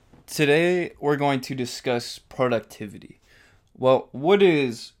Today we're going to discuss productivity. Well, what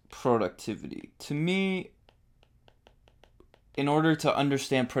is productivity? To me, in order to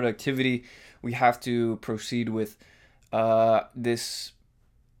understand productivity, we have to proceed with this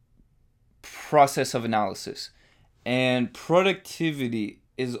process of analysis. And productivity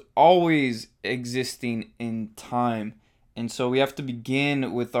is always existing in time. And so we have to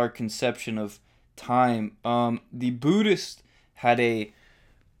begin with our conception of time. The Buddhist had a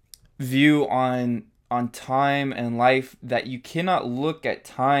view on time and life that you cannot look at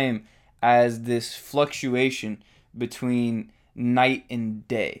time as this fluctuation between night and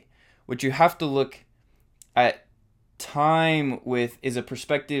day. What you have to look at time with is a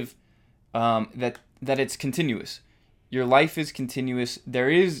perspective that it's continuous. Your life is continuous. There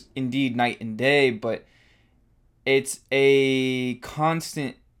is indeed night and day, but it's a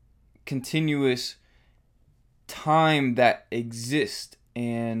constant, continuous time that exists,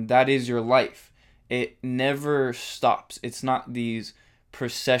 and that is your life. It never stops. It's not these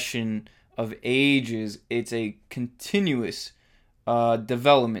procession of ages. It's a continuous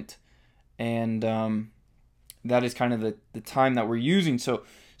development, and that is kind of the time that we're using. So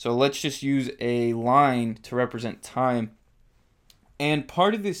let's just use a line to represent time. And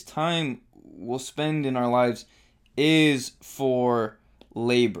part of this time we'll spend in our lives is for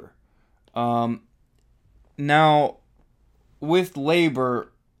labor. Um, Now, with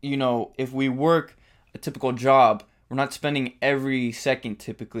labor, if we work a typical job, we're not spending every second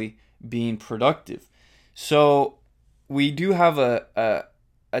typically being productive. So we do have a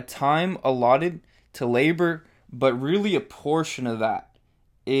time allotted to labor, but really a portion of that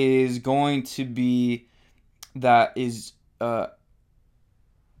is going to be that is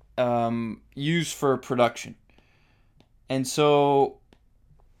used for production. And so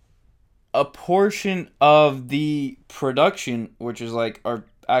a portion of the production, which is like our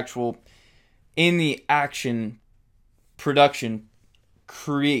actual in the action production,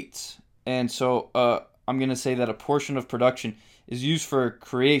 creates. And so I'm going to say that a portion of production is used for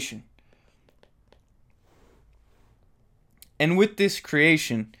creation. And with this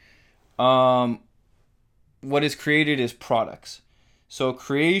creation, what is created is products. So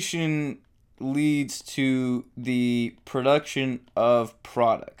creation leads to the production of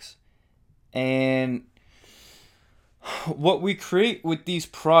products. And what we create with these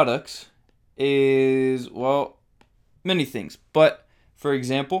products is, well, many things. But for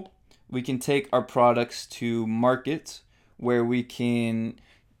example, we can take our products to markets where we can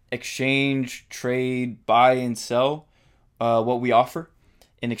exchange, trade, buy, and sell what we offer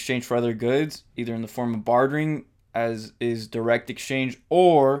in exchange for other goods, either in the form of bartering, as is direct exchange,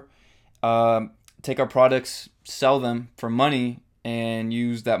 or take our products, sell them for money, and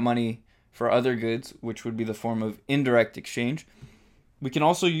use that money for other goods, which would be the form of indirect exchange. We can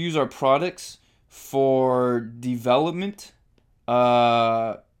also use our products for development,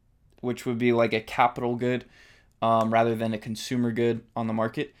 which would be like a capital good rather than a consumer good on the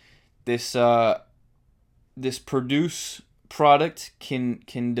market. This produce product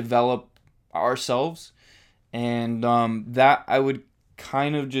can develop ourselves, and that I would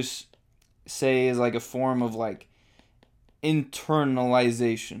kind of just say is like a form of like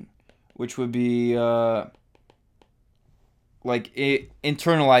internalization, which would be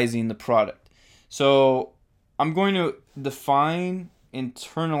internalizing the product. So I'm going to define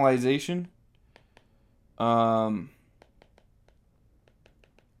internalization. I'm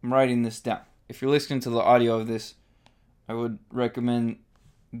writing this down. If you're listening to the audio of this, I would recommend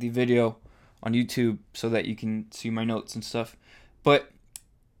the video on YouTube so that you can see my notes and stuff. But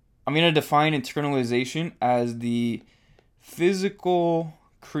I'm going to define internalization as the physical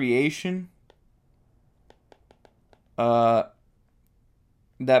creation that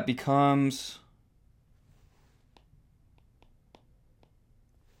becomes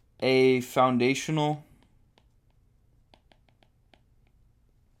a foundational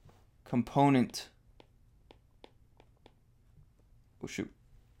component. Oh shoot.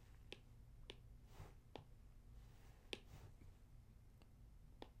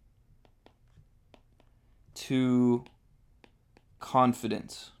 To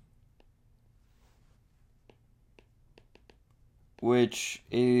confidence, which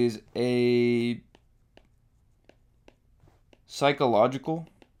is a psychological,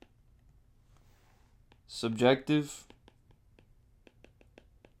 subjective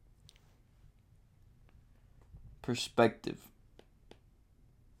perspective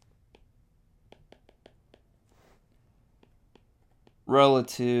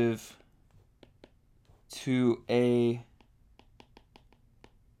relative to a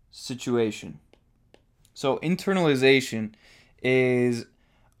situation. So internalization is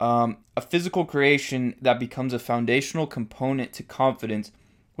a physical creation that becomes a foundational component to confidence,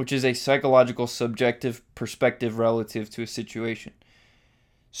 which is a psychological subjective perspective relative to a situation.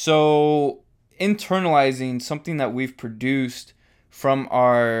 So, internalizing something that we've produced from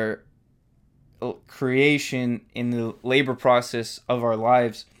our creation in the labor process of our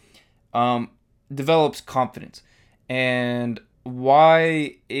lives develops confidence. And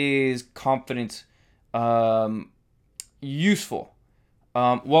why is confidence useful?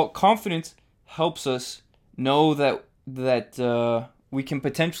 Well, confidence helps us know that we can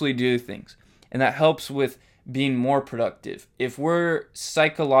potentially do things, and that helps with being more productive. If we're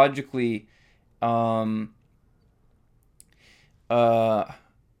psychologically uh,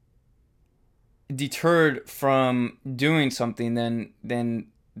 deterred from doing something, then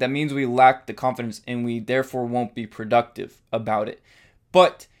that means we lack the confidence, and we therefore won't be productive about it.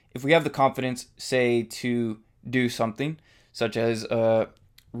 But if we have the confidence, say, to do something, such as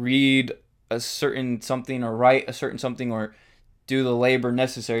read a certain something, or write a certain something, or do the labor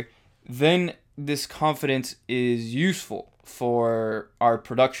necessary, then this confidence is useful for our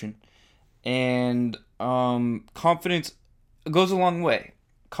production. And confidence goes a long way.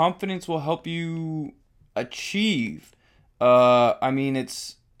 Confidence will help you achieve. I mean,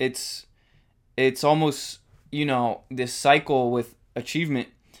 it's almost, this cycle with achievement.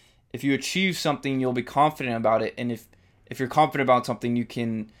 If you achieve something, you'll be confident about it, and if you're confident about something, you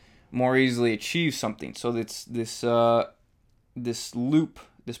can more easily achieve something. So it's this loop,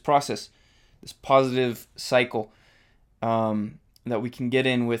 this process, this positive cycle that we can get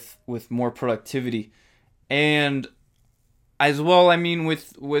in with more productivity. And as well, I mean,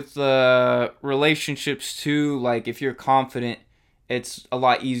 with relationships too. Like, if you're confident, it's a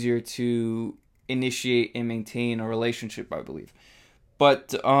lot easier to initiate and maintain a relationship, I believe.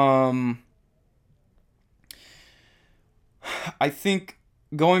 But I think,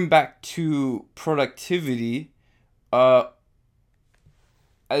 going back to productivity, as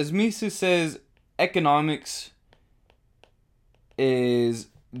Mises says, economics is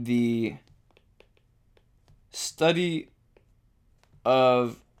the study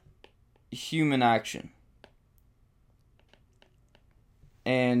of human action.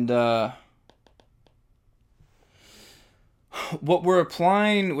 And what we're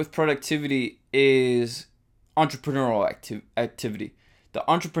applying with productivity is entrepreneurial activity. The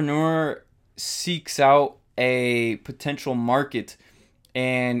entrepreneur seeks out a potential market,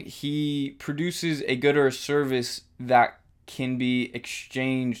 and he produces a good or a service that can be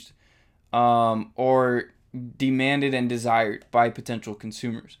exchanged or demanded and desired by potential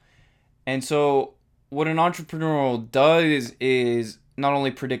consumers. And so what an entrepreneur does is not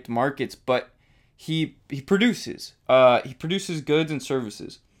only predict markets, but he produces goods and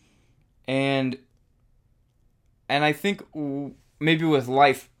services. And I think maybe with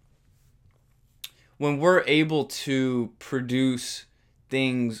life, when we're able to produce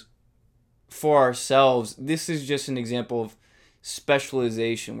things for ourselves, this is just an example of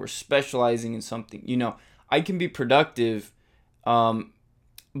specialization. We're specializing in something. I can be productive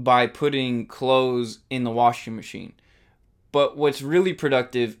by putting clothes in the washing machine. But what's really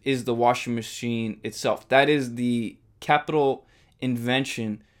productive is the washing machine itself. That is the capital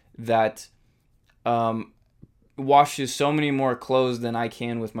invention that washes so many more clothes than I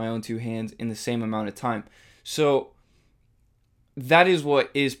can with my own two hands in the same amount of time. So that is what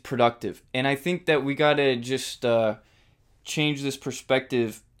is productive. And I think that we got to just change this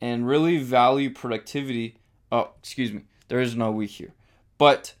perspective and really value productivity. Oh, excuse me. There is no we here.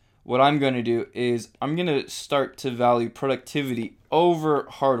 But what I'm going to do is I'm going to start to value productivity over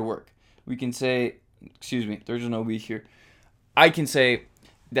hard work. We can say, there's no we here. I can say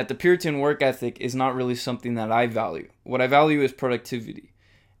that the Puritan work ethic is not really something that I value. What I value is productivity.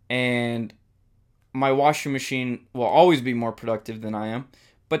 And my washing machine will always be more productive than I am,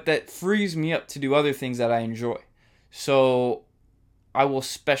 but that frees me up to do other things that I enjoy. So I will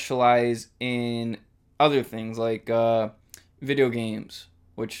specialize in other things like video games,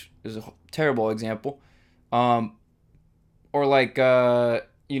 which is a terrible example, or like get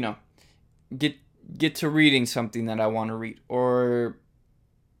to reading something that I want to read, or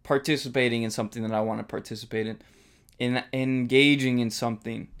participating in something that I want to participate in engaging in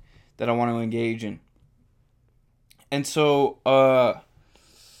something that I want to engage in. And so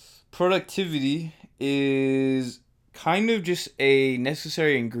productivity is kind of just a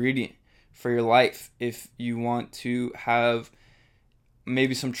necessary ingredient for your life if you want to have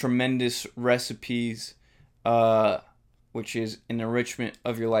maybe some tremendous recipes, which is an enrichment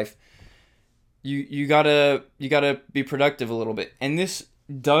of your life. You gotta be productive a little bit, and this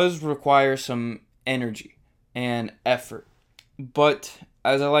does require some energy and effort. But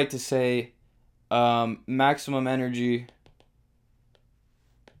as I like to say, maximum energy,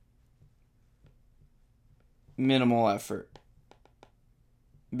 minimal effort.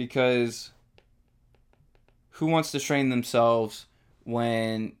 Because who wants to train themselves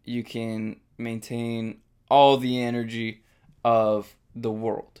when you can maintain all the energy of the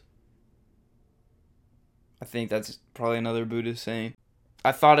world? I think that's probably another Buddhist saying.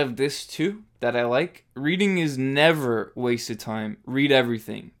 I thought of this too that I like. Reading is never wasted time. Read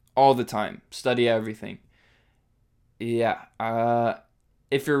everything all the time. Study everything. Yeah.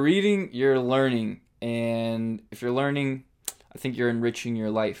 If you're reading, you're learning, and if you're learning, I think you're enriching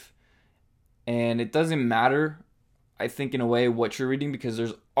your life. And it doesn't matter, I think, in a way, what you're reading, because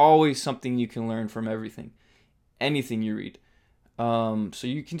there's always something you can learn from everything, anything you read. So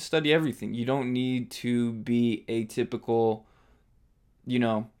you can study everything. You don't need to be a typical, you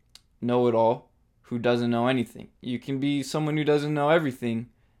know it all who doesn't know anything. You can be someone who doesn't know everything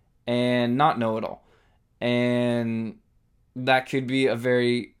and not know it all. And that could be a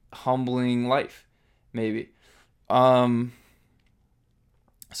very humbling life, maybe. Um,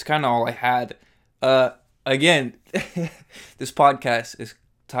 it's kind of all I had. Again, this podcast is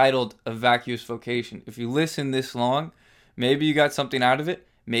titled A Vacuous Vocation. If you listen this long, maybe you got something out of it.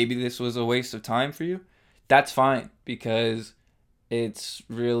 Maybe this was a waste of time for you. That's fine, because it's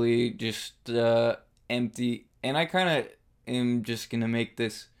really just empty. And I kind of am just going to make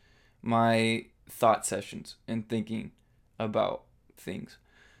this my thought sessions and thinking about things.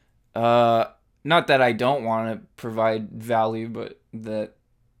 Uh, Not that I don't want to provide value, but that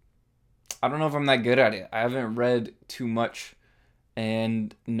I don't know if I'm that good at it. I haven't read too much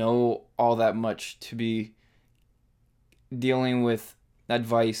and know all that much to be dealing with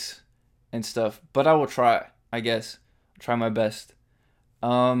advice and stuff. But I will try, I guess. Try my best.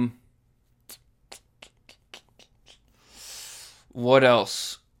 Um, what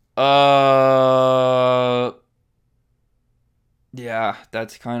else? Uh, yeah,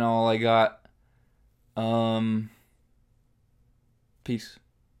 that's kind of all I got. Um, Peace.